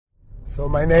So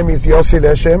my name is Yossi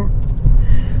Leshem.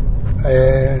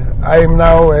 I am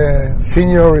now a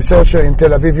senior researcher in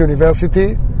Tel Aviv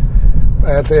University.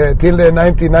 Till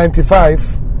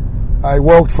 1995, I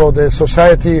worked for the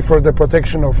Society for the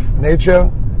Protection of Nature,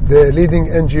 the leading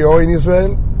NGO in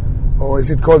Israel, or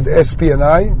is it called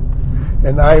SPNI?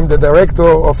 And I am the director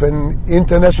of an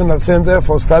international center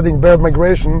for studying bird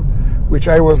migration, which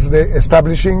I was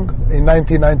establishing in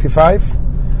 1995.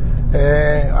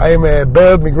 I am a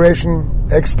bird migration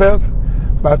expert,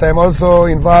 but I'm also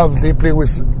involved deeply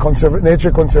with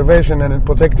nature conservation and in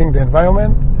protecting the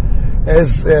environment.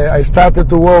 As I started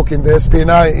to work in the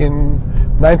SPNI in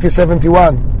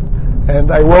 1971,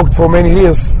 and I worked for many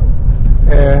years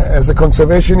as a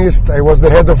conservationist. I was the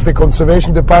head of the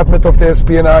conservation department of the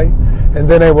SPNI, and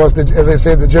then I was, as I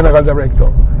said, the general director.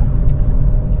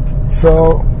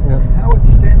 So, yeah. How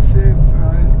extensive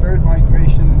is bird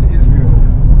migration in Israel?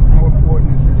 How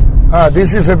important is this?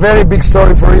 This is a very big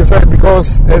story for Israel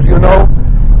because, as you know,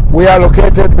 we are a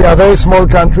very small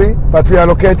country, but we are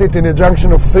located in a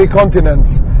junction of 3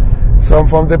 continents. So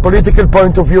from the political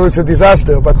point of view, it's a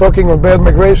disaster. But talking on bird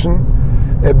migration,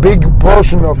 a big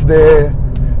portion of the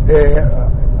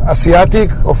Asiatic,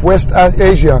 of West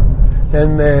Asia,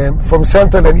 and from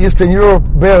Central and Eastern Europe,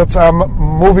 birds are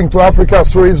moving to Africa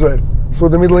through Israel, through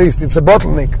the Middle East. It's a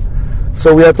bottleneck.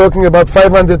 So we are talking about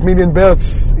 500 million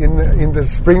birds in the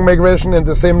spring migration and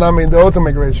the same number in the autumn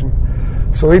migration.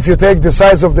 So if you take the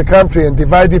size of the country and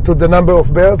divide it to the number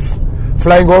of birds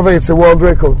flying over, it's a world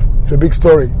record. It's a big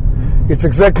story. It's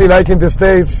exactly like in the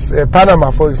States,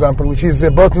 Panama, for example, which is a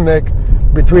bottleneck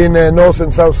between North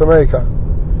and South America.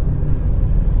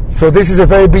 So this is a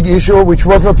very big issue, which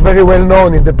was not very well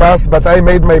known in the past, but I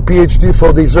made my PhD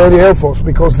for the Israeli Air Force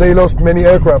because they lost many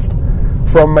aircraft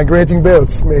from migrating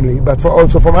birds mainly, but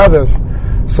also from others.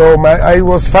 So I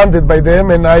was funded by them,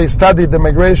 and I studied the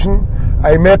migration.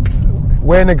 I mapped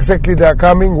when exactly they are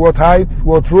coming, what height,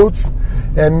 what routes,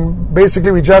 and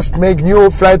basically we just make new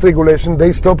flight regulation.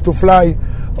 They stop to fly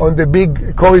on the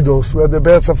big corridors where the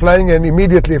birds are flying, and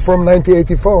immediately from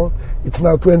 1984, it's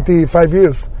now 25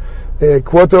 years, a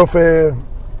quarter of a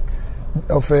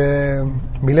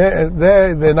million,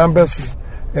 the numbers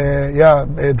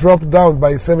dropped down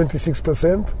by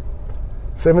 76%.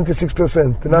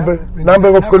 76%. The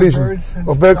number of collision,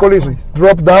 of bird collision,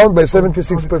 dropped down by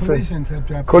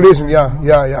 76%. Collision, yeah.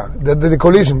 The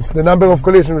collisions, the number of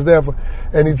collisions there,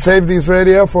 and it saved the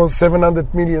Israeli Air Force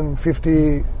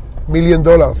 $750 million,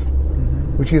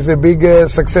 which is a big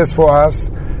success for us.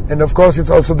 And of course, it's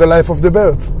also the life of the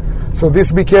birds. So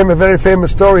this became a very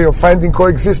famous story of finding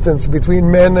coexistence between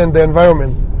man and the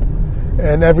environment,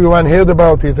 and everyone heard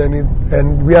about it.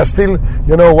 And we are still,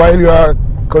 while you are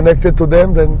connected to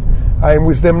them, then I am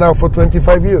with them now for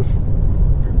 25 years.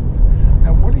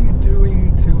 Now, what are you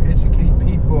doing to educate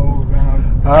people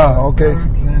about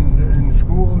birds and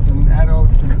schools and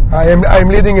adults? I'm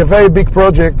leading a very big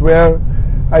project where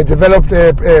I developed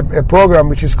a program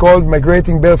which is called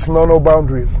Migrating Birds Know No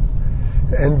Boundaries.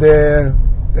 And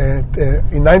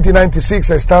in 1996,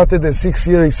 I started a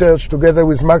 6-year research together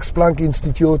with Max Planck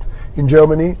Institute in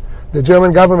Germany. The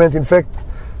German government, in fact,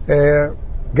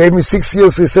 gave me 6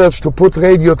 years research to put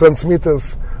radio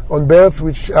transmitters on birds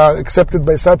which are accepted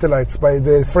by satellites, by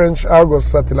the French Argos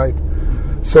satellite.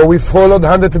 So we followed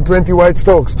 120 white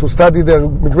storks to study their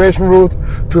migration route,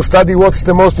 to study what's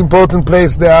the most important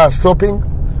place they are stopping.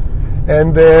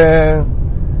 And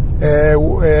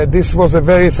this was a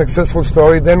very successful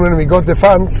story. Then when we got the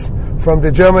funds from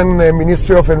the German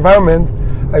Ministry of Environment,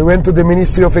 I went to the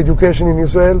Ministry of Education in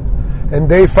Israel, and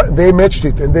they matched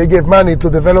it, and they gave money to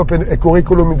develop a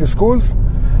curriculum in the schools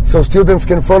so students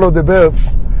can follow the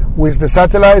birds with the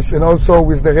satellites and also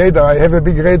with the radar. I have a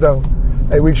big radar.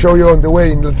 I will show you on the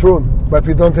way in Latrun, but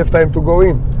we don't have time to go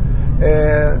in.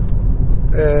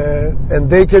 And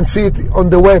they can see it on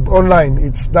the web, online.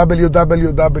 It's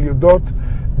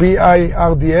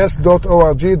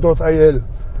www.birds.org.il.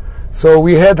 So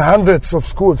we had hundreds of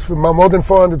schools, more than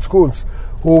 400 schools,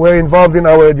 who were involved in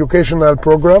our educational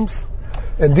programs.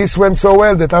 And this went so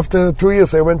well that after 2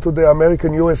 years I went to the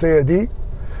American USAID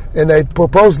and I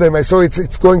proposed them. I saw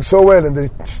it's going so well and the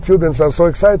students are so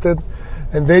excited,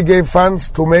 and they gave funds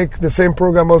to make the same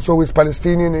program also with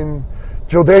Palestinian and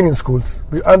Jordanian schools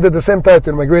under the same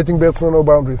title, Migrating Birds Know No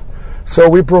Boundaries. So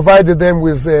we provided them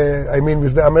with the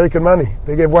American money.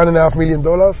 They gave $1.5 million.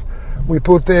 We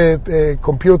put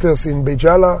computers in Beit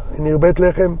Jala, near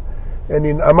Bethlehem, and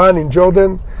in Amman, in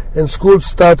Jordan, and schools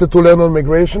started to learn on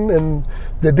migration. And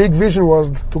the big vision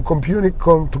was to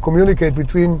communicate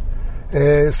between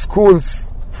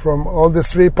schools from all the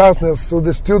three partners to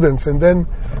the students, and then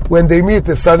when they meet,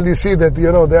 they suddenly see that they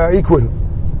are equal.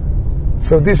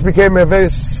 So this became a very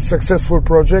successful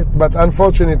project, but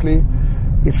unfortunately,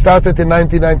 it started in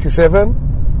 1997.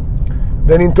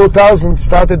 Then in 2000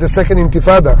 started the second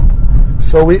Intifada.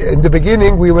 So in the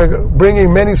beginning, we were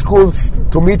bringing many schools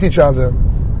to meet each other,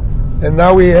 and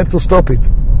now we had to stop it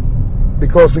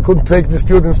because we couldn't take the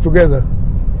students together.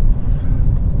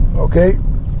 Okay?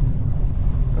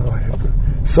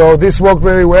 So this worked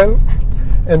very well,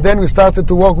 and then we started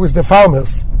to work with the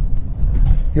farmers.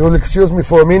 You will excuse me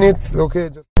for a minute, okay?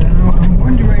 I'm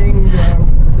wondering,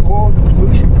 all the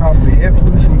pollution, probably air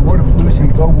pollution, water pollution,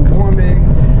 global warming,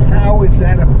 how is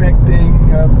that affecting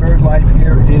bird life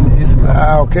here in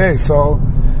Israel? Okay, so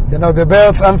the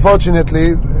birds,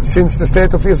 unfortunately, since the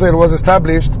state of Israel was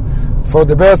established, for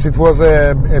the birds it was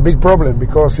a big problem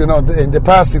because in the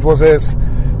past it was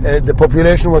the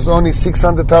population was only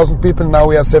 600,000 people. Now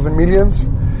we are 7 million.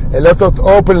 A lot of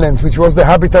open lands, which was the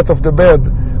habitat of the bird,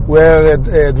 were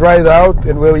dried out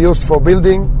and were used for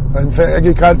building and for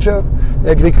agriculture.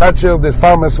 The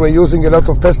farmers were using a lot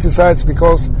of pesticides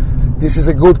because this is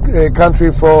a good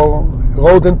country for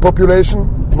rodent population,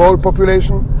 vole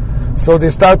population. So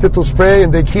they started to spray,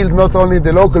 and they killed not only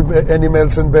the local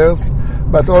animals and birds,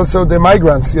 but also the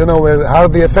migrants, were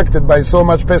hardly affected by so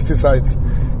much pesticides.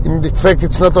 In fact,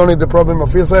 it's not only the problem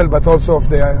of Israel, but also of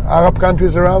the Arab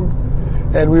countries around,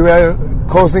 and we were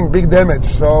causing big damage.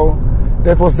 So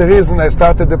that was the reason I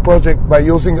started the project by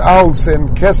using owls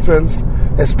and kestrels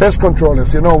as pest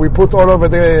controllers. We put all over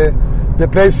the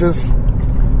places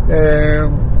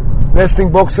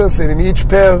nesting boxes, and in each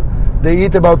pair they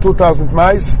eat about 2,000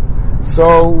 mice.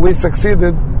 So we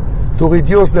succeeded to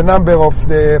reduce the number of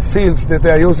the fields that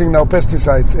they are using now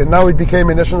pesticides, and now it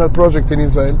became a national project in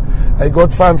Israel. I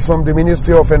got funds from the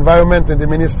Ministry of Environment and the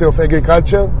Ministry of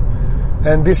Agriculture,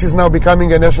 and this is now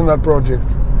becoming a national project.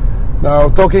 Now,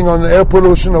 talking on air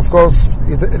pollution, of course,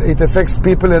 it affects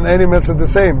people and animals the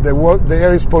same. The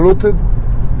air is polluted.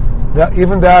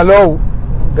 Even there are laws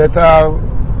that are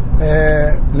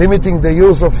limiting the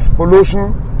use of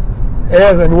pollution,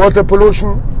 air and water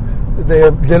pollution.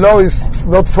 The law is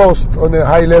not forced on a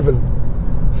high level.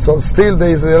 So still there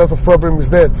is a lot of problems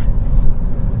with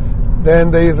that.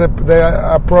 Then there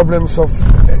are problems of,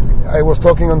 I was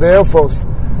talking on the Air Force,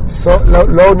 so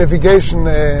low navigation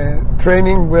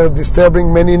training were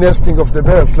disturbing many nesting of the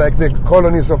birds, like the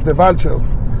colonies of the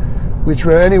vultures, which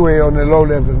were anyway on a low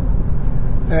level.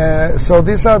 So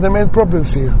these are the main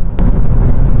problems here.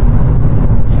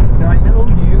 Now I know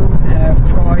you have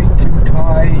tried to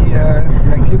tie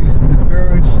the activities of the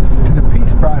birds to the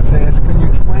peace process. Can you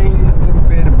explain a little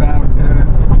bit about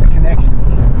the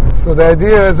connections? So the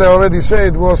idea, as I already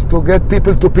said, was to get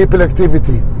people-to-people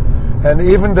activity. And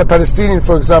even the Palestinians,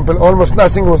 for example, almost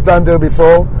nothing was done there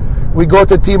before. We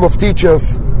got a team of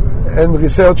teachers and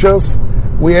researchers.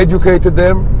 We educated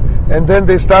them, and then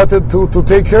they started to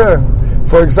take care.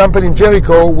 For example, in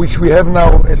Jericho, which we have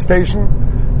now a station,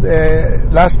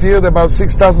 last year about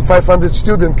 6,500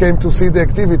 students came to see the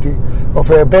activity of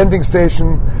a bending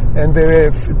station, and they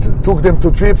took them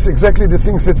to trips, exactly the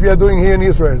things that we are doing here in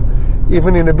Israel,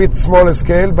 even in a bit smaller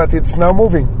scale, but it's now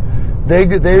moving.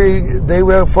 They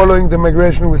were following the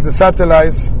migration with the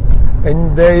satellites,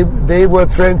 and they were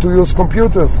trained to use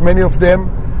computers. Many of them,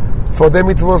 for them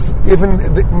it was even,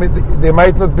 they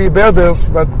might not be birders,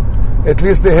 but at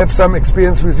least they have some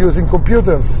experience with using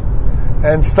computers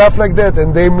and stuff like that.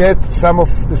 And they met, some of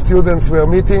the students were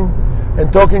meeting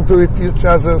and talking to each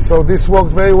other. So this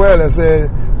worked very well as a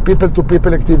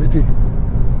people-to-people activity.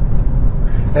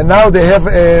 And now they have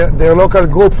their local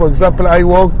group. For example, I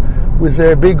worked with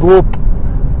a big group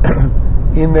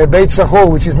in Beit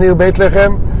Sachor, which is near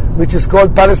Bethlehem, which is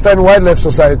called Palestine Wildlife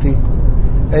Society.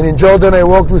 And in Jordan, I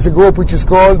worked with a group which is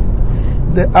called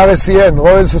the RSCN,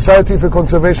 Royal Society for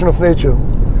Conservation of Nature,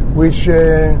 which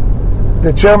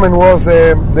the chairman was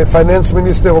the finance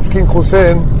minister of King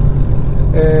Hussein.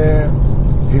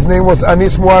 His name was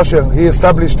Anis Muasher. He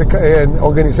established an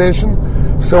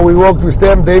organization. So we worked with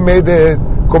them. They made a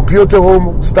computer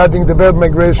room studying the bird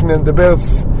migration and the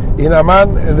birds in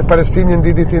Amman, and the Palestinians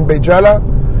did it in Beit Jala,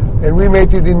 and we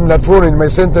made it in Latrun, in my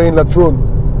center in Latrun.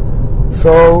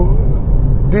 So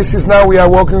this is now, we are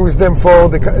working with them for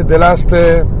the last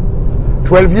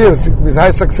 12 years with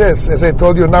high success. As I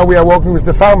told you, now we are working with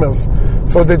the farmers.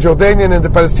 So the Jordanian and the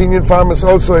Palestinian farmers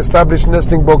also established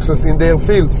nesting boxes in their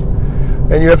fields.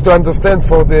 And you have to understand,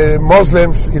 for the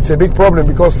Muslims, it's a big problem,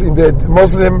 because in the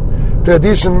Muslim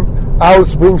tradition,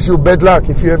 owls brings you bad luck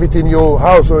if you have it in your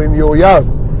house or in your yard.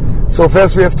 So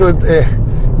first we have to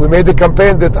we made a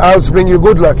campaign that owls bring you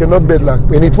good luck and not bad luck,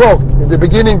 and it worked. In the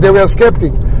beginning they were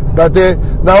skeptic, but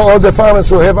now all the farmers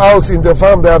who have owls in their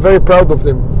farm, they are very proud of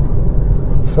them.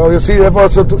 So you see, you have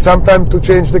also some time to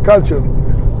change the culture. Okay.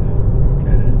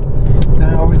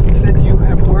 Now, as you said, you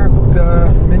have worked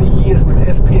for many years with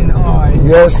SPNI.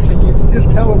 Yes. Can you just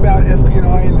tell about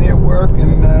SPNI and their work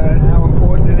and how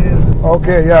important it is?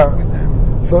 Okay, yeah.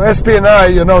 So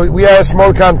SPNI, you know, we are a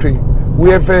small country.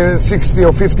 We have 60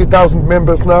 or 50,000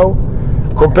 members now.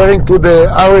 Comparing to the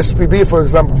RSPB, for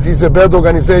example, which is a bird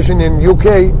organization in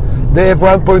UK, they have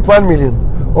 1.1 million.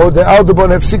 Or the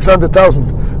Audubon have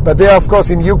 600,000. But there, of course,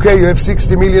 in UK you have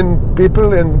 60 million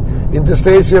people, and in the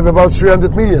States you have about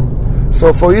 300 million.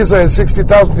 So for Israel,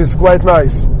 60,000 is quite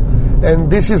nice. And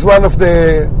this is one of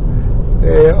the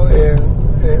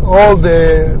all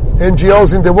the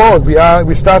NGOs in the world.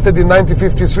 We started in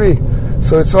 1953,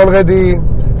 so it's already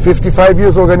 55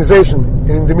 years organization.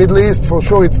 And in the Middle East, for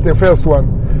sure, it's the first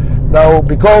one. Now,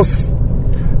 because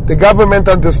the government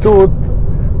understood,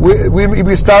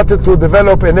 we started to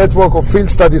develop a network of field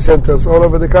study centers all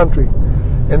over the country.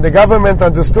 And the government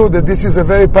understood that this is a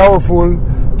very powerful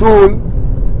tool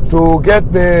to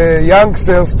get the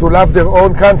youngsters to love their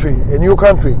own country, a new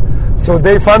country. So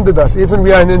they funded us. Even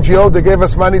we are an NGO, they gave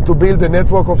us money to build a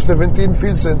network of 17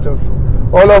 field centers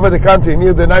all over the country,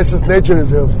 near the nicest nature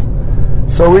reserves.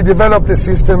 So we developed a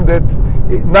system that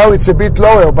now it's a bit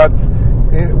lower, but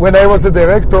when I was the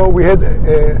director, we had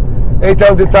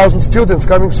 800,000 students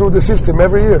coming through the system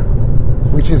every year,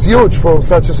 which is huge for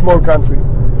such a small country.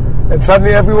 And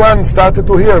suddenly everyone started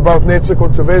to hear about nature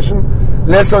conservation,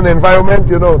 less on environment.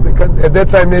 You know, at that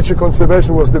time nature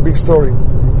conservation was the big story.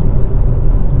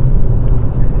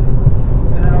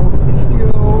 Now,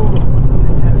 Israel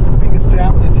has the biggest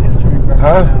drought in its history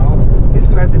right now.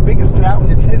 Israel has the biggest drought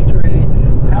in its history.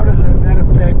 How does that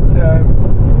affect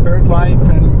bird life,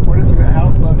 and what is your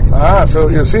outlook? So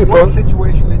you see, what's the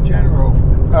situation in general?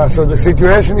 So the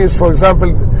situation is, for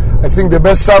example, I think the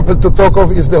best sample to talk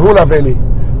of is the Hula Valley,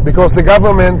 because the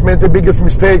government made the biggest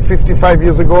mistake 55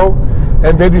 years ago,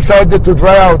 and they decided to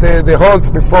dry out the halt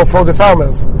for the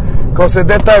farmers. Because at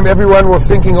that time everyone was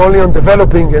thinking only on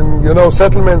developing and, you know,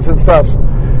 settlements and stuff.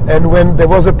 And when there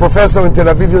was a professor in Tel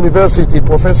Aviv University,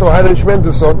 Professor Heinrich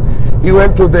Mendelssohn, he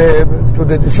went to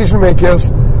the decision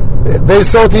makers. They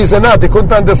thought he's a nut. They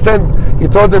couldn't understand. He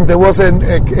told them there was a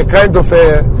kind of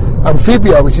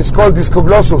amphibia which is called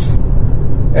Discoglossus,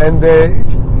 and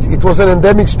it was an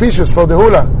endemic species for the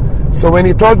hula. So when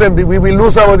he told them that we will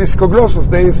lose our Discoglossus,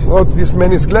 they thought this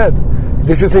man is glad.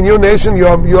 This is a new nation. You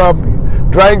are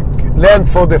drying land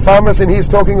for the farmers, and he's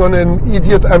talking on an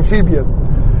idiot amphibian.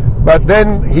 But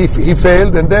then he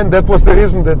failed, and then that was the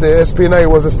reason that the SPNI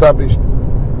was established.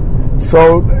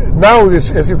 So now,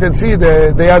 as you can see,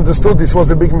 they understood this was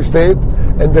a big mistake,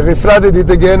 and they reflooded it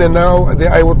again, and now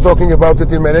I was talking about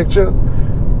it in my lecture.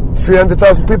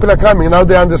 300,000 people are coming. Now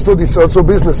they understood it's also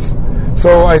business.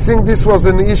 So I think this was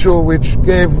an issue which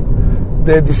gave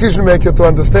the decision maker to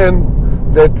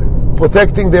understand that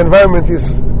protecting the environment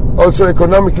is also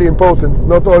economically important,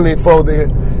 not only for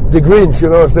the Greens, you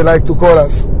know, as they like to call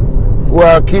us, who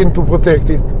are keen to protect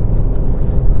it.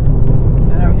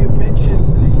 Now, you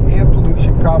mentioned the air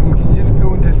pollution problem. Can you just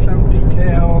go into some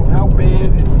detail? How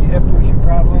bad is the air pollution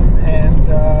problem,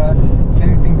 and is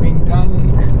anything being done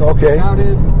about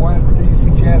it? What do you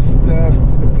suggest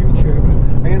for the future?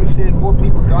 I understand more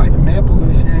people die from air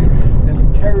pollution than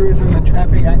from terrorism and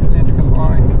traffic accidents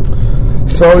combined.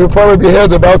 So you probably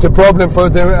heard about the problem.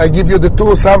 I give you the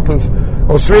two samples,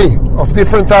 or three, of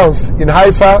different towns. In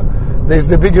Haifa, there's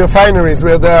the big refineries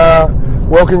where they are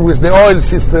working with the oil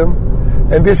system,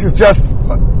 and this is just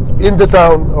in the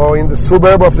town or in the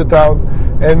suburb of the town,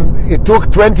 and it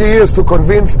took 20 years to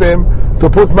convince them to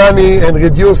put money and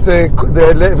reduce the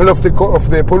level of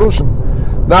the pollution.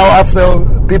 Now, after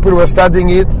people were studying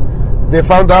it, they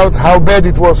found out how bad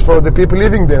it was for the people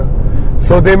living there.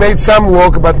 So they made some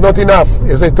work, but not enough.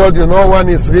 As I told you, no one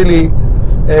is really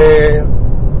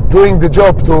doing the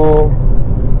job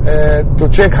to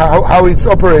check how it's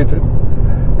operated.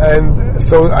 And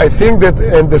so I think that,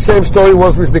 and the same story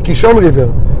was with the Kishon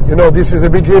River. You know, this is a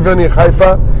big river near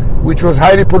Haifa, which was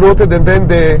highly polluted, and then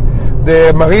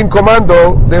the Marine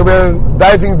Commando, they were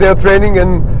diving there training,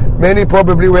 and many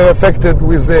probably were affected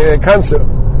with cancer.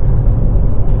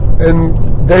 And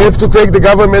they have to take the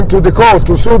government to the court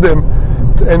to sue them.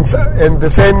 And the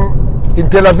same in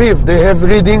Tel Aviv, they have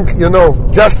reading, you know,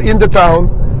 just in the town,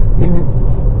 in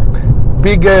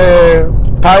big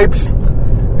pipes,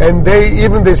 and the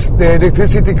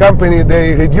electricity company,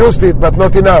 they reduced it, but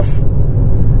not enough.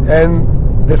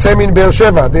 And the same in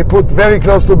Beersheba, they put very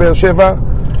close to Beersheba,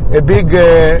 a big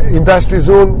industry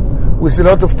zone with a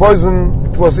lot of poison.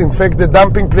 It was in fact the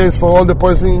dumping place for all the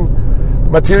poisoning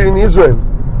material in Israel.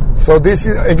 So this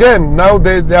is, again, now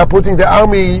they are putting the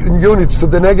army units to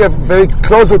the Negev very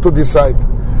closer to this site.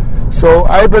 So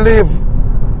I believe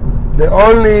the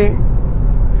only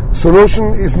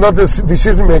solution is not the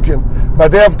decision making,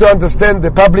 but they have to understand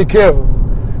the public care.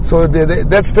 So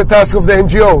that's the task of the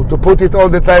NGO, to put it all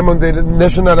the time on the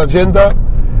national agenda.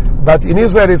 But in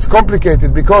Israel it's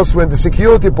complicated, because when the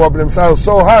security problems are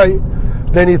so high,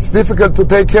 then it's difficult to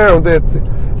take care of that.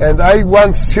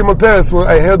 And Shimon Peres,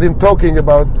 I heard him talking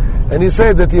about, and he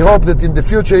said that he hoped that in the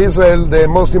future Israel, the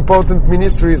most important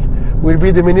ministries will be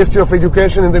the Ministry of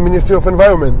Education and the Ministry of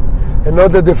Environment, and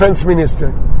not the Defense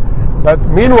Ministry. But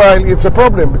meanwhile, it's a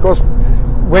problem, because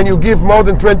when you give more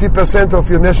than 20% of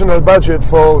your national budget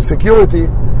for security,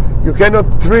 you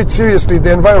cannot treat seriously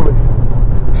the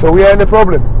environment. So we are in a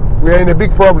problem. We are in a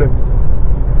big problem.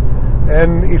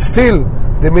 And it's still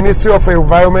the Ministry of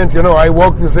Environment, I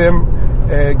worked with them,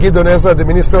 Gideon Ezra, the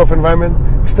Minister of Environment.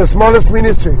 It's the smallest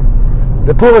ministry,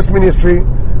 the poorest ministry.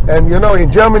 And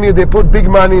in Germany they put big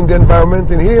money in the environment,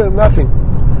 and here nothing.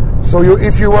 So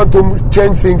if you want to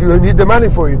change things, you need the money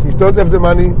for it. If you don't have the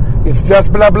money, it's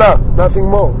just blah blah, nothing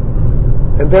more.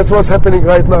 And that's what's happening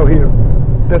right now here.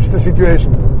 That's the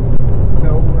situation.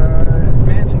 So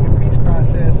advancing the peace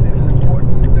process is an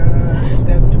important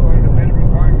step toward a better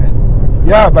environment.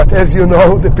 Yeah, but as you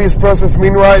know, the peace process,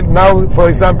 meanwhile, now, for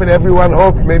example, everyone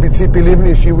hoped maybe Tzipi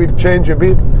Livni, she will change a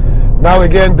bit. Now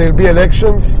again, there'll be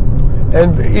elections.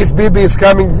 And if Bibi is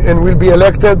coming and will be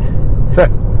elected,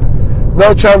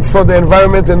 no chance for the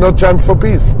environment and no chance for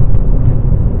peace.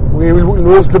 We will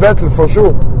lose the battle for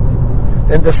sure.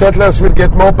 And the settlers will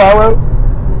get more power.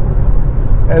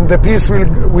 And the peace will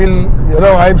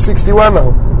I'm 61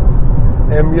 now.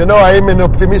 And, I am an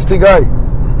optimistic guy.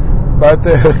 But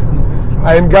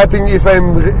I'm getting, if I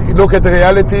look at the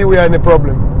reality, we are in a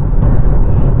problem.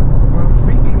 Well,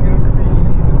 speaking of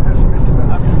being pessimistic or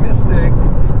optimistic,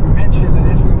 you mentioned that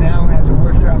Israel now has the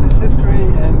worst drought in its history,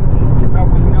 and as you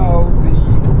probably know, the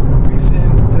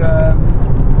recent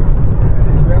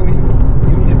Israeli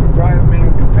Union for Environmental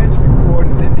Defense report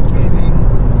is indicating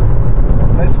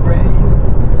less rain,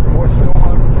 more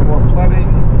storms, more flooding,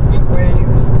 heat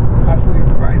waves, possibly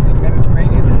rising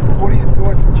Mediterranean. What are your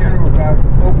thoughts in general about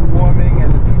global warming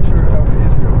and the future of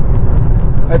Israel?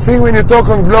 I think when you talk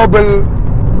on global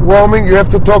warming, you have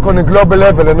to talk on a global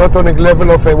level and not on a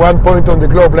level of one point on the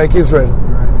globe like Israel.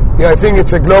 Yeah, I think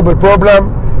it's a global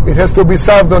problem. It has to be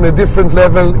solved on a different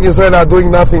level. Israel are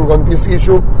doing nothing on this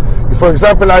issue. For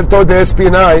example, I told the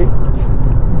SPNI,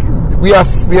 we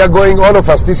are going, all of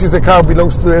us, this is a car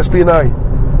belongs to the SPNI,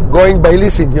 going by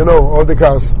leasing, all the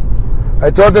cars. I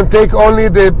told them take only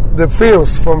the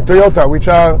Prius from Toyota, which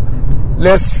are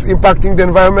less impacting the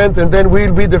environment, and then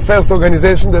we'll be the first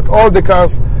organization that all the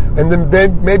cars, and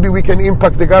then maybe we can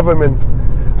impact the government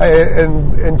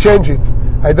and change it.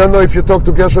 I don't know if you talked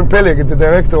to Gershon Peleg, the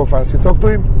director of us. You talked to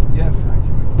him? Yes,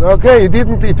 actually. Okay, he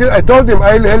didn't. I told him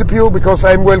I'll help you because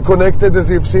I'm well connected,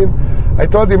 as you've seen. I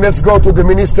told him let's go to the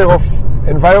Minister of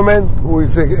Environment, who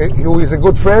is a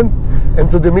good friend,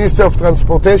 and to the Minister of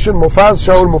Transportation,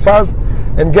 Shaul Mofaz,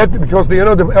 and because the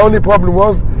only problem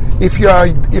was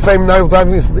if I'm now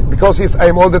driving, because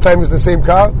I'm all the time with the same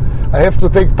car, I have to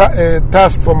take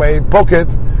task from my pocket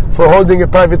for holding a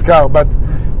private car. But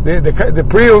the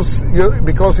Prius,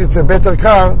 because it's a better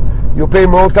car, you pay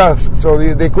more tax, so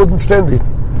they couldn't stand it.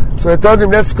 So I told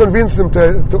him, let's convince them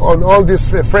to on all this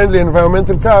friendly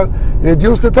environmental car,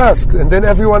 reduce the task, and then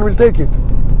everyone will take it.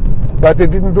 But they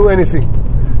didn't do anything.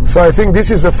 So I think this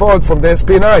is a fault from the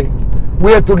SPNI.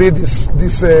 We had to lead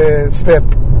this step,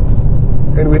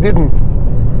 and we didn't.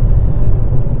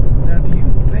 Now, do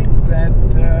you think that,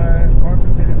 far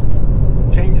forbid,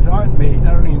 if changes aren't made,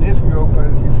 not only in Israel, but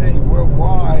as you say,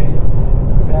 worldwide,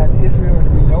 that Israel, as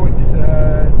we know it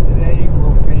today,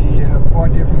 will be a far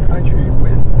different country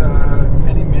with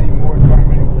many, many more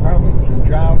environmental problems and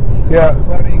droughts and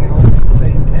flooding and all these,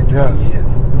 say, in 10, 20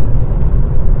 years?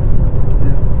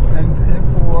 And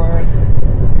therefore, do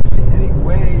you see any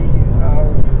way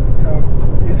of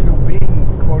Israel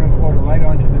being, quote unquote, a light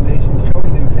onto the nation,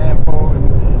 showing an example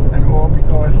and all,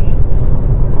 because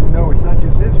it's not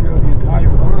just Israel, the entire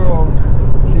world,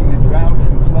 seeing the droughts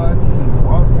and floods and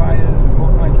wildfires and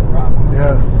all kinds of problems.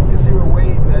 Yeah. Is there a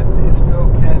way that Israel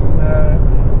can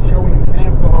show an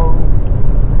example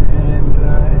and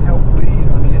help lead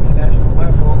on the international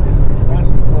level in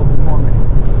responding to global warming?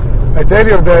 I tell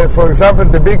you, for example,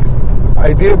 the big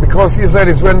idea, because Israel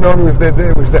is well known with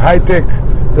the high-tech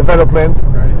development,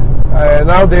 right.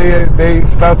 Now they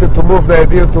started to move the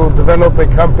idea to develop a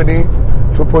company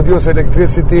to produce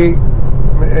electricity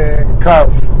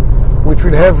cars, which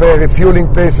will have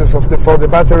refueling places for the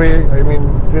battery. I mean,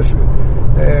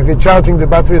 recharging the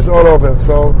batteries all over.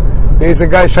 So there is a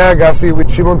guy, Shai Agassi,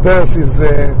 which Shimon Peres is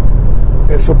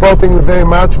supporting very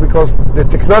much, because the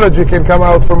technology can come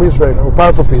out from Israel, or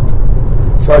part of it.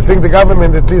 So I think the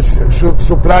government at least should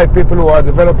supply people who are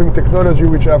developing technology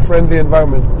which are friendly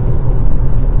environment.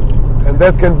 And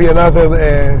that can be another,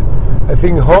 I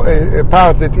think, a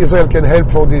part that Israel can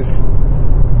help for this. Now,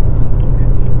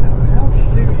 how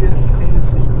serious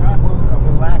is the problem of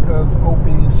a lack of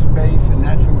open space and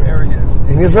natural areas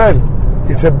in Israel?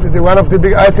 It's one of the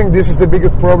big. I think this is the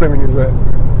biggest problem in Israel.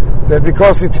 That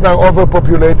because it's now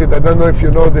overpopulated. I don't know if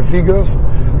you know the figures,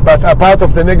 but a part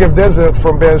of the Negev desert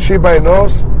from Beersheba and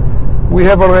north, we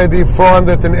have already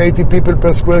 480 people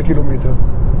per square kilometer.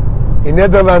 In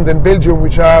Netherlands and Belgium,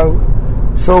 which are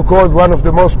so-called one of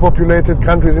the most populated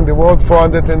countries in the world,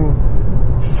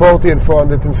 440 and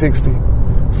 460.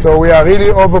 So we are really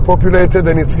overpopulated,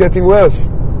 and it's getting worse.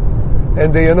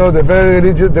 And the very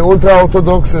religious, the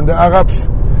ultra-Orthodox and the Arabs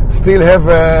still have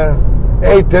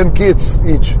 8-10 kids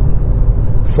each.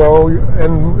 So,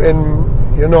 and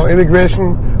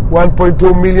immigration,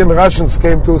 1.2 million Russians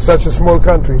came to such a small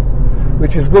country,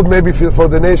 which is good maybe for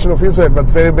the nation of Israel, but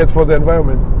very bad for the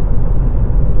environment.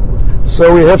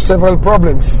 So we have several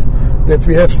problems that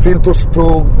we have still to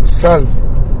solve.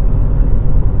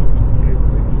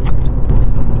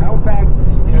 How about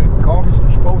the garbage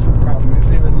disposal problem? Is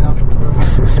there enough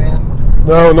sand?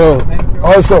 No.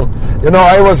 Also,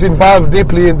 I was involved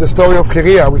deeply in the story of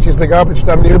Chiria, which is the garbage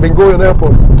dump near Ben Gurion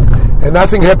Airport. And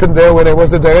nothing happened there when I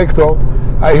was the director.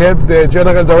 I helped the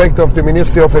general director of the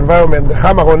Ministry of Environment,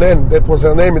 Chama Ronen, that was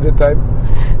her name at the time,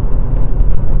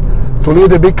 to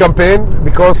lead a big campaign,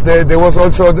 because there was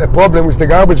also a problem with the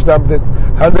garbage dump that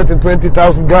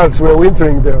 120,000 girls were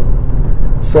wintering there.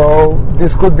 So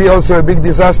this could be also a big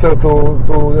disaster to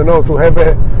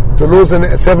lose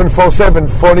a 747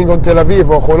 falling on Tel Aviv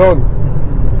or Holon.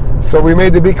 So we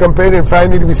made a big campaign, and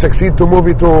finally we succeeded to move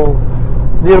it to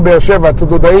near Beersheba, to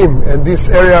Dudaim, and this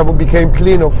area became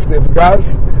clean of the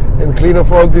gas and clean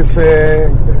of all this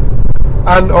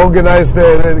unorganized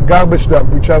garbage dump,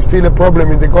 which are still a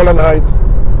problem in the Golan Heights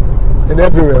and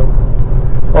everywhere.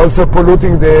 Also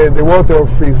polluting the water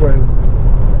of Israel.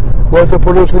 Water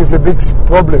pollution is a big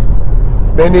problem.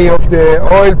 Many of the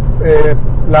oil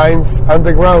lines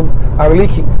underground are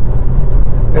leaking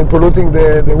and polluting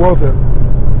the water.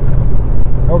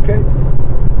 Okay.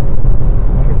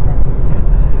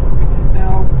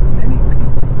 Now, many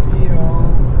people feel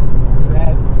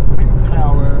that wind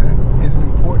power is an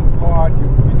important part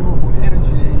of renewable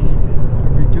energy,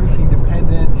 of reducing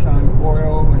dependence on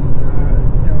oil and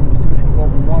reducing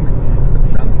global warming. But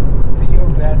some feel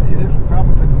that it is a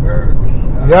problem for the birds.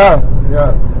 Yeah.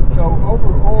 So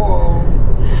overall,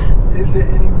 is there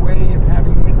any way of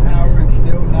having wind power and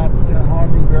still not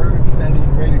harming birds to any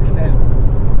great extent?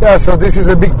 Yeah, so this is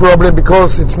a big problem,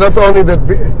 because it's not only that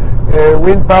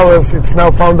wind powers, it's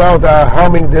now found out, are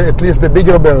harming at least the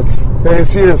bigger birds very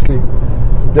seriously.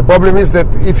 The problem is that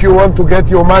if you want to get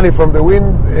your money from the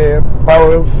wind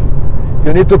powers,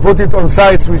 you need to put it on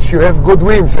sites which you have good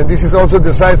winds, and this is also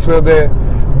the sites where the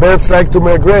birds like to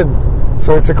migrate.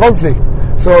 So it's a conflict.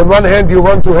 So on one hand, you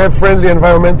want to have friendly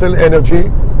environmental energy.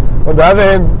 On the other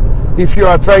hand, if you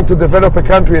are trying to develop a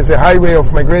country as a highway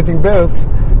of migrating birds,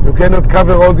 you cannot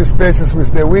cover all these places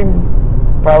with the wind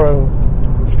power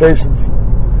stations.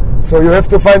 So you have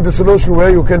to find the solution where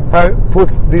you can put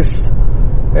these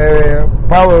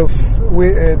powers,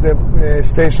 the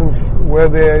stations where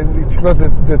it's not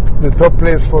the top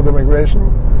place for the migration.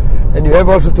 And you have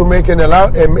also to make a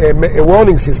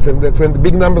warning system that when the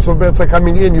big numbers of birds are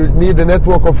coming in, you need a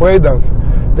network of radars.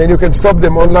 Then you can stop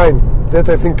them online. That,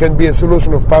 I think, can be a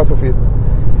solution of part of it.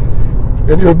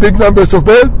 And you have big numbers of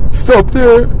birds, stop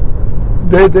the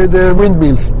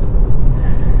windmills.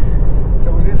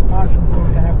 So it is possible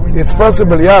to have wind It's power.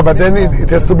 possible, yeah, but then it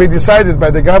has to be decided by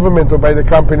the government or by the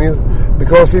companies,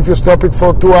 because if you stop it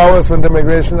for 2 hours when the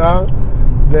migration are,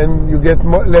 then you get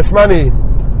less money.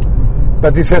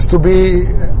 But this has to be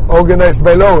organized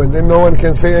by law, and then no one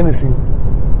can say anything.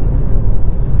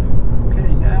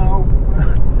 Okay, now,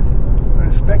 I'm going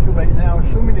to speculate now.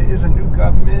 Assuming there is a new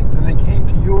government and they came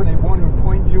to you and they want to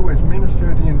appoint you as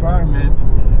Minister of the Environment,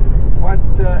 what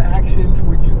actions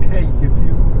would you take to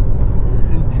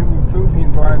improve the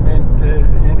environment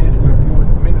in Israel if you were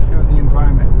the Minister of the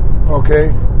Environment?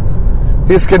 Okay.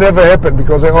 This can never happen,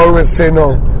 because I always say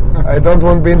no. I don't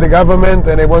want to be in the government,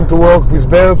 and I want to work with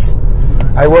birds.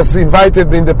 I was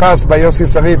invited in the past by Yossi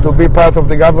Sari to be part of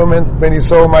the government when he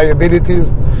saw my abilities.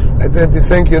 And then he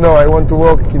think, I want to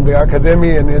work in the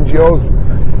academy and NGOs.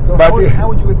 So but how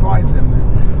would you advise them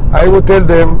then? I would tell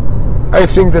them, I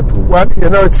think that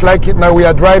it's like now we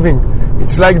are driving.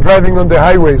 It's like driving on the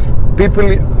highways.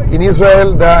 People in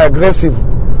Israel, they are aggressive.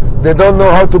 They don't know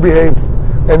how to behave,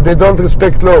 and they don't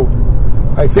respect law.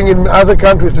 I think in other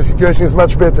countries the situation is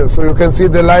much better. So you can see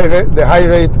the high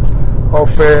rate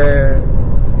of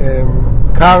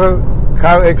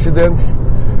car accidents,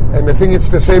 and I think it's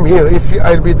the same here. If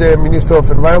I'll be the Minister of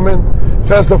Environment,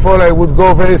 first of all, I would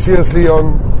go very seriously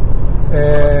on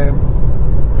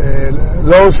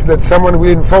laws that someone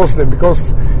will enforce them,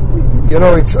 because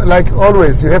it's like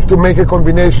always, you have to make a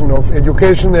combination of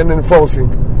education and enforcing.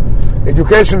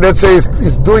 Education, let's say,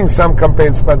 is doing some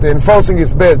campaigns, but the enforcing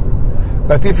is bad.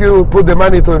 But if you put the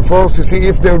money to enforce, you see,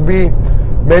 if there will be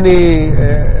many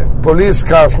police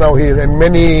cars now here and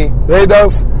many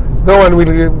radars, no one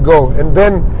will go. And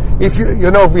then if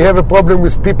if we have a problem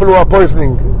with people who are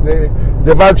poisoning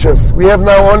the vultures, we have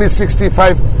now only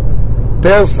 65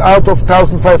 pairs out of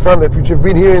 1,500 which have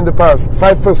been here in the past,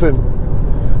 5%.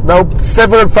 Now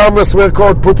several farmers were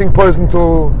caught putting poison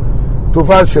to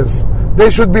vultures. They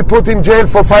should be put in jail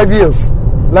for 5 years,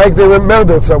 like they were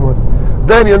murdered someone.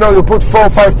 Then you put 4 or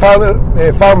 5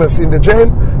 farmers in the jail.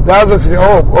 The others say,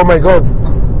 oh my God,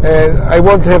 I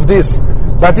won't have this.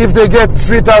 But if they get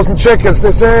 3,000 shekels,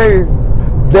 they say,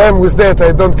 damn with that,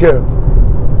 I don't care.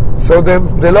 So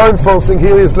the law enforcing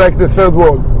here is like the third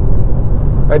world.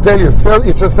 I tell you,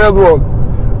 it's a third world.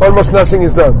 Almost nothing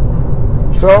is done.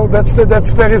 So that's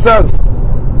the result.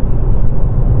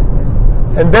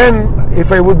 And then,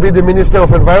 if I would be the Minister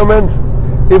of Environment,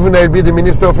 even I'll be the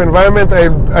Minister of Environment, I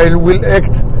will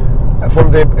act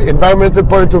from the environmental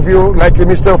point of view like the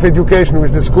Minister of Education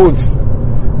with the schools,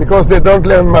 because they don't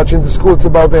learn much in the schools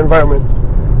about the environment.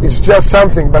 It's just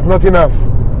something, but not enough.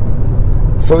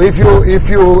 So if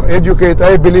you educate,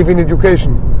 I believe in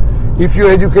education. If you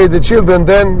educate the children,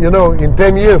 then in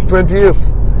 10 years, 20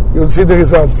 years, you'll see the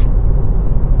results.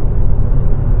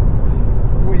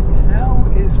 How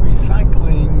is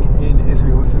recycling in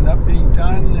Israel? Is enough being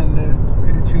done, and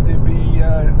should there be,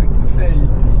 like you say,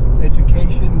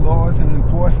 education, laws, and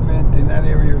enforcement in that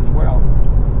area as well?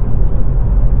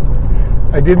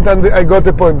 I got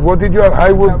the point. What did you?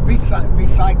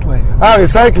 Recycling.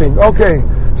 Recycling. Okay.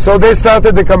 So they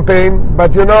started the campaign,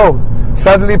 but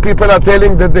suddenly people are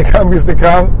telling that they come with the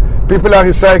car. People are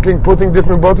recycling, putting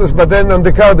different bottles, but then on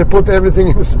the car they put everything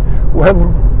in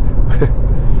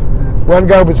one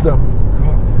garbage dump.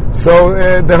 So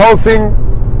the whole thing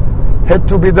had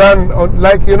to be done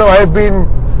I've been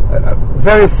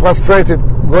very frustrated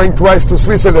going twice to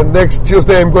Switzerland. Next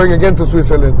Tuesday I'm going again to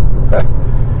Switzerland.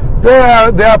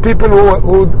 There are people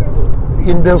who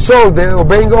in their soul, they're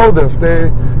obeying orders.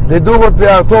 They do what they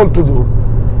are told to do.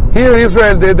 Here in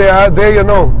Israel,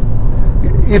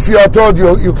 if you are told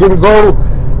you can go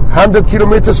 100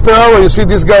 kilometers per hour, you see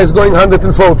this guy is going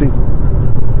 140.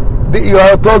 You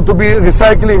are told to be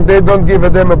recycling, they don't give a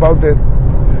damn about that.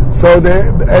 So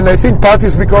and I think part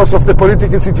is because of the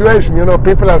political situation.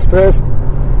 People are stressed,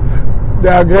 they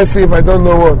are aggressive, I don't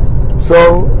know what.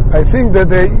 So I think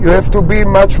that you have to be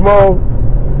much more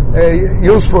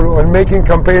useful on making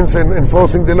campaigns and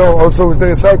enforcing the law, also with the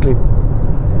recycling.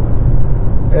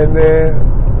 And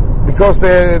because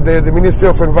the Ministry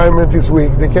of Environment is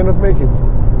weak, they cannot make it.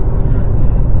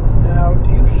 Now,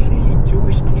 do you see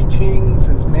Jewish teachings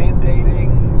as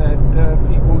mandating that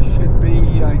people should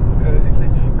be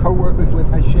co-workers with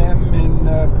Hashem in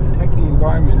protecting the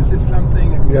environment? Is this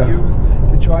something that we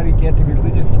use to try to get the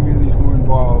religious communities more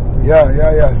involved?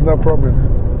 Yeah, it's no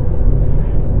problem.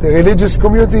 The religious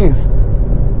communities.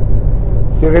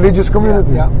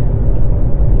 Yeah.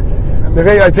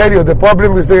 I tell you, the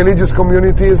problem with the religious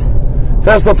communities,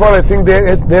 first of all, I think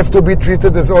they have to be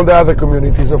treated as all the other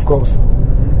communities, of course,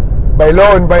 by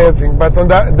law and by everything. But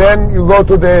then you go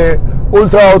to the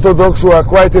ultra-Orthodox, who are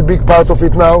quite a big part of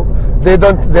it now. They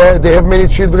have many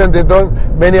children.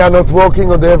 Many are not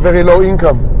working, or they have very low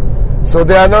income. So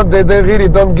they really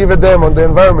don't give a damn on the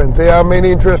environment. They are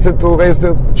mainly interested to raise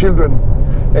their children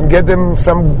and get them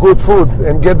some good food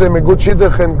and get them a good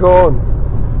shidduch and go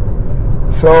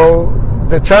on. So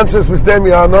the chances with them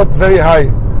are not very high.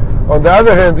 On the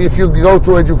other hand, if you go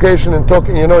to education and talk,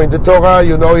 in the Torah,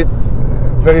 you know it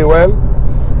very well.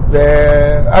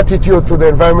 The attitude to the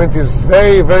environment is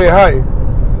very, very high.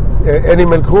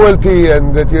 Animal cruelty,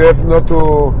 and that you have not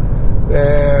to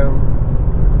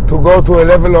go to a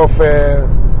level of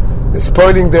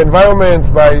spoiling the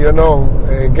environment by,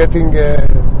 getting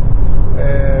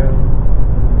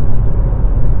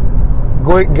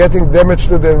getting damage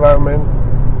to the environment.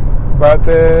 But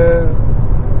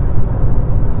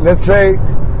let's say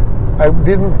I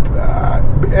didn't,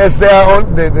 as they are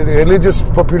on, the religious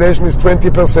population is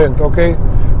 20%, okay?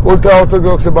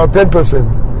 Ultra-Orthodox about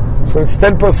 10%. So it's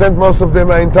 10%, most of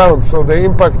them are in town, so the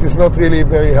impact is not really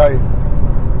very high.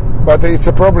 But it's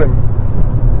a problem.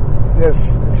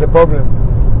 Yes, it's a problem.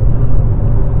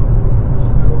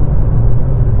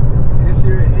 So, is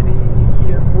there any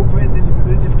movement in the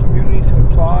religious communities to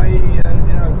apply,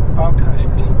 about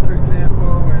Tashkent, for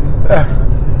example, and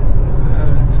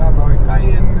Sabari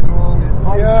Kayan and all?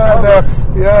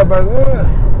 But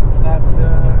it's not.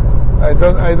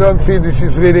 I don't think this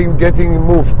is really getting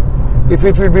moved. If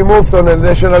it will be moved on a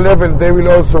national level, they will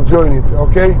also join it.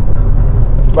 Okay.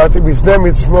 But with them,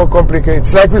 it's more complicated.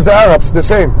 It's like with the Arabs, the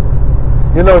same.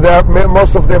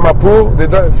 Most of them are poor.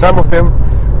 Some of them,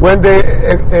 when the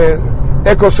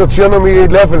eco-socioeconomy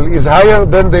level is higher,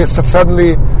 then they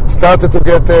suddenly started to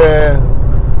get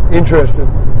interested.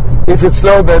 If it's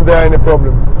low, then they are in a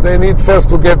problem. They need first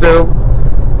to get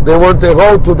they want a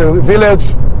road to the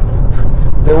village,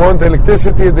 they want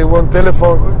electricity, they want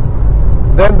telephone.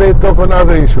 Then they talk on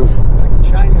other issues. Like in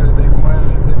China, they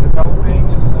want the developing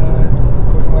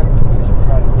and was a lot of pollution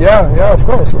problems. Yeah, of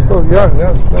course,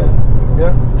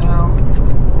 yeah. Now,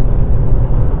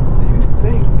 do you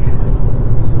think,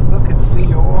 when you look and see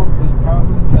all of these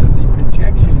problems and the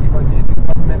projections by the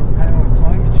Intergovernmental Panel on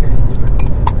Climate Change,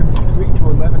 there was 3 to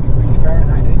 11 degrees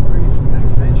Fahrenheit increase in the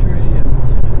next century, and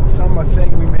some are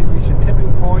saying we may reach a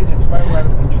tipping point and spiral out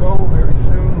of control very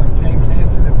soon, like James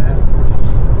Hansen and that.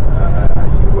 Are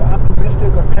you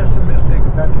optimistic or pessimistic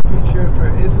about the future for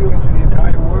Israel and for the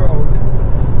entire world?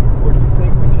 Or do you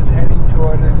think we're just heading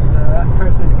toward an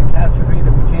unprecedented catastrophe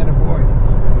that we can't avoid?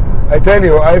 I tell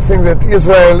you, I think that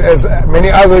Israel, as many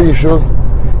other issues,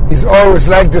 is always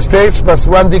like the States, but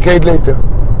 1 decade later.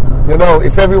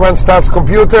 If everyone starts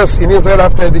computers, in Israel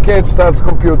after a decade starts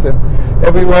computer.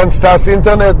 Everyone starts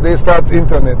internet, they start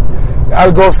internet.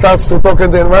 Al Gore starts to talk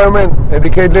in the environment, a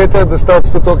decade later they starts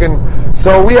to talk in.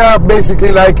 So we are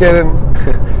basically like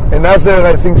another,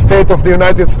 I think, state of the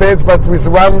United States, but with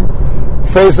one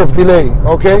phase of delay,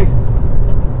 okay?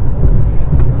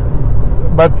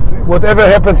 But whatever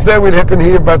happens there will happen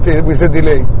here, but with a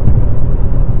delay.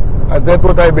 That's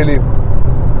what I believe.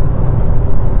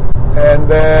 And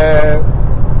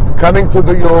coming to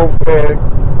your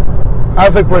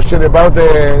other question about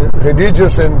the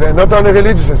religious and not only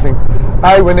religious, I think.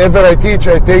 Whenever I teach,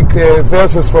 I take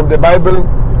verses from the Bible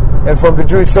and from the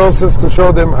Jewish sources to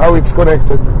show them how it's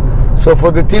connected. So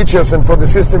for the teachers and for the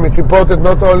system, it's important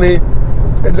not only,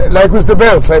 like with the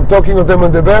birds, I'm talking of them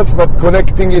on the birds, but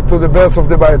connecting it to the birds of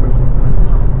the Bible.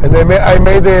 And I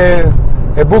made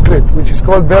a booklet, which is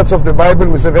called Birds of the Bible,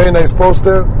 with a very nice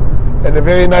poster and a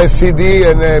very nice CD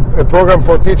and a program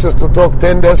for teachers to talk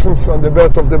 10 lessons on the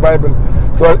birds of the Bible,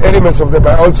 to animals of the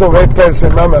Bible, also reptiles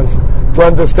and mammals, to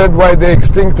understand why they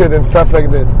extincted and stuff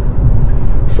like that.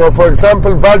 So, for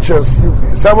example, vultures.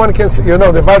 Someone can say,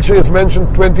 the vulture is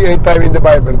mentioned 28 times in the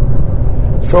Bible.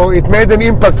 So it made an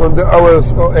impact on our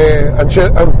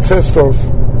ancestors.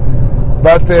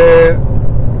 But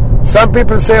some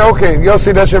people say, okay,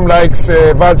 Yossi Leshem likes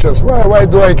vultures. Why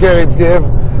do I care if you have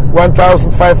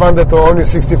 1,500 or only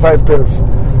 65 pairs?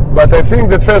 But I think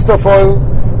that first of all,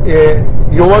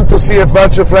 you want to see a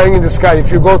vulture flying in the sky.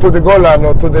 If you go to the Golan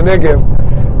or to the Negev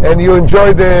and you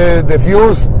enjoy the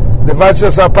views, the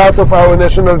vultures are part of our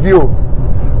national view.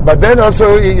 But then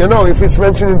also, if it's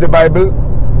mentioned in the Bible,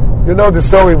 the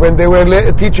story when they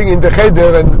were teaching in the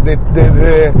Cheder and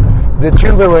the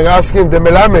children were asking the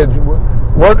Melamed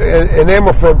what a name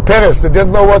of a Peres. They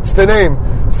didn't know what's the name,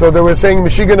 so they were saying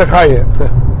Mishigan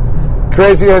Achaye,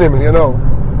 crazy animal,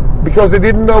 because they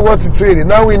didn't know what it's really.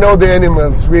 Now we know the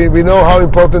animals. We know how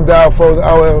important they are for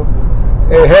our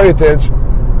heritage.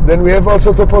 Then we have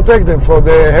also to protect them for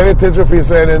the heritage of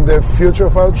Israel and the future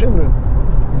of our children.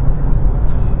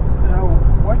 Now,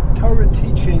 what Torah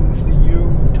teachings do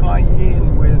you tie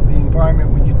in with the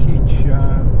environment when you teach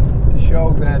to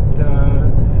show that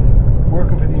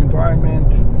working for the environment,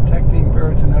 protecting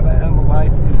birds and other animal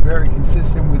life is very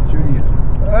consistent with Judaism?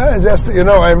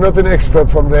 I'm not an expert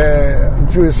from the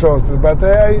Jewish sources, but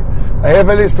I have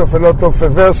a list of a lot of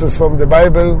verses from the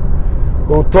Bible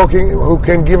who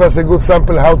can give us a good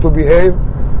sample how to behave,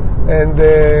 and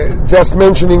just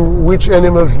mentioning which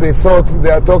animals they thought they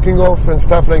are talking of and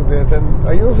stuff like that, and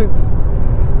I use it.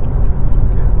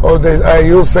 Or I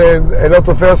use a lot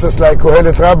of verses like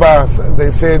Kohelet Rabbah.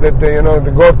 They say that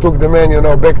the God took the man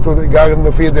back to the Garden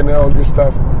of Eden and all this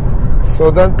stuff.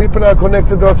 So then people are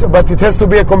connected also, but it has to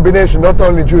be a combination, not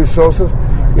only Jewish sources.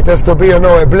 It has to be, you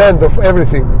know, a blend of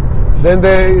everything. Then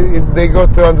they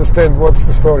got to understand what's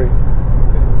the story.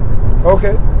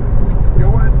 Okay. You know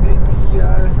what? Maybe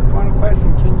as a final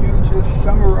question, can you just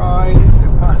summarize,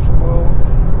 if possible,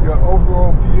 your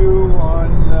overall view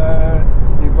on the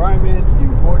environment, the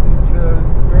importance of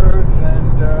birds,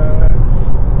 and the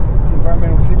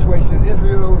environmental situation in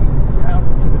Israel, and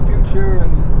outlook for the future,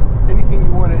 and anything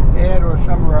you want to add or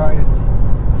summarize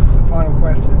as a final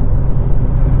question?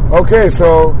 Okay,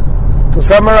 so to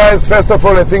summarize, first of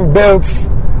all, I think birds,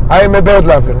 I am a bird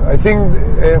lover. I think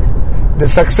the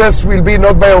success will be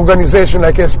not by organization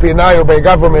like SPNI or by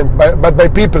government, but by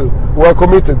people who are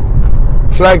committed.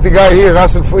 It's like the guy here,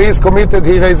 Russell, he is committed,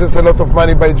 he raises a lot of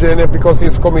money by JNF because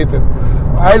he's committed.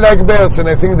 I like birds, and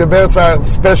I think the birds are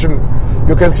special.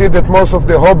 You can see that most of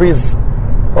the hobbies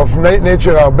of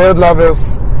nature are bird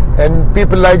lovers, and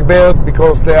people like birds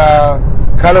because they are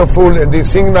colorful and they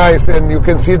sing nice, and you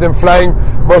can see them flying.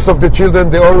 Most of the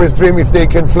children, they always dream if they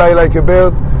can fly like a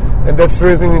bird, and that's the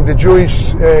reason in the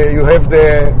Jewish you have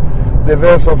the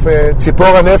verse of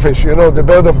Tzipora Nefesh, you know, the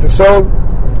bird of the soul,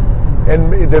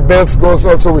 and the birds goes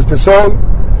also with the soul.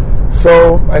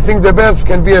 So I think the birds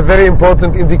can be a very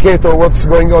important indicator of what's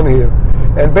going on here.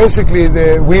 And basically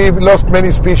we lost many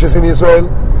species in Israel,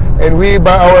 and we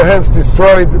by our hands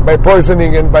destroyed, by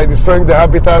poisoning and by destroying their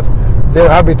habitat.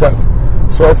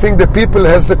 So I think the people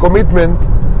has the commitment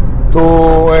to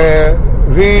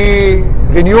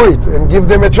renew it and give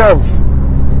them a chance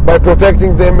by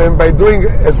protecting them and by doing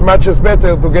as much as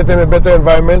better to get them a better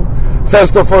environment,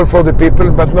 first of all for the people,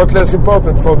 but not less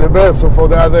important for the birds or for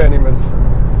the other animals.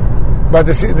 But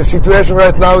the situation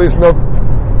right now is not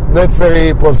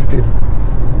very positive.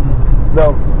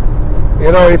 No.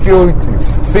 You know, if you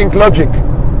think logic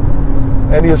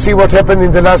and you see what happened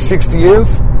in the last 60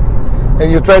 years,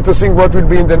 and you try to think what will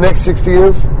be in the next 60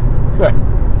 years,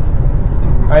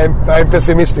 I am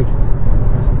pessimistic.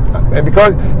 And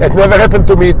because it never happened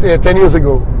to me 10 years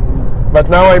ago. But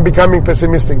now I'm becoming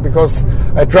pessimistic because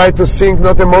I try to think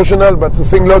not emotional, but to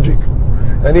think logic.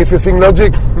 And if you think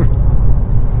logic,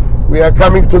 we are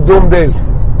coming to doom days.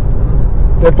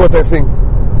 That's what I think. Do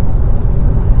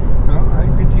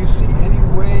you see any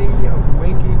way of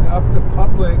waking up the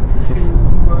public to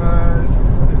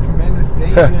the tremendous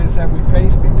dangers that we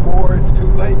face before it's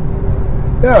too late?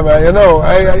 Yeah, but you know,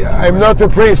 I'm not a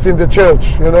priest in the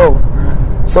church, you know.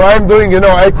 So I'm doing, you know,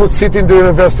 I could sit in the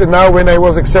university now when I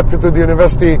was accepted to the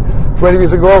university 12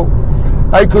 years ago.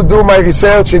 I could do my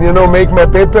research and, you know, make my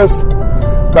papers.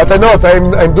 But I'm not.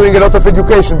 I'm doing a lot of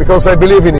education because I believe in it.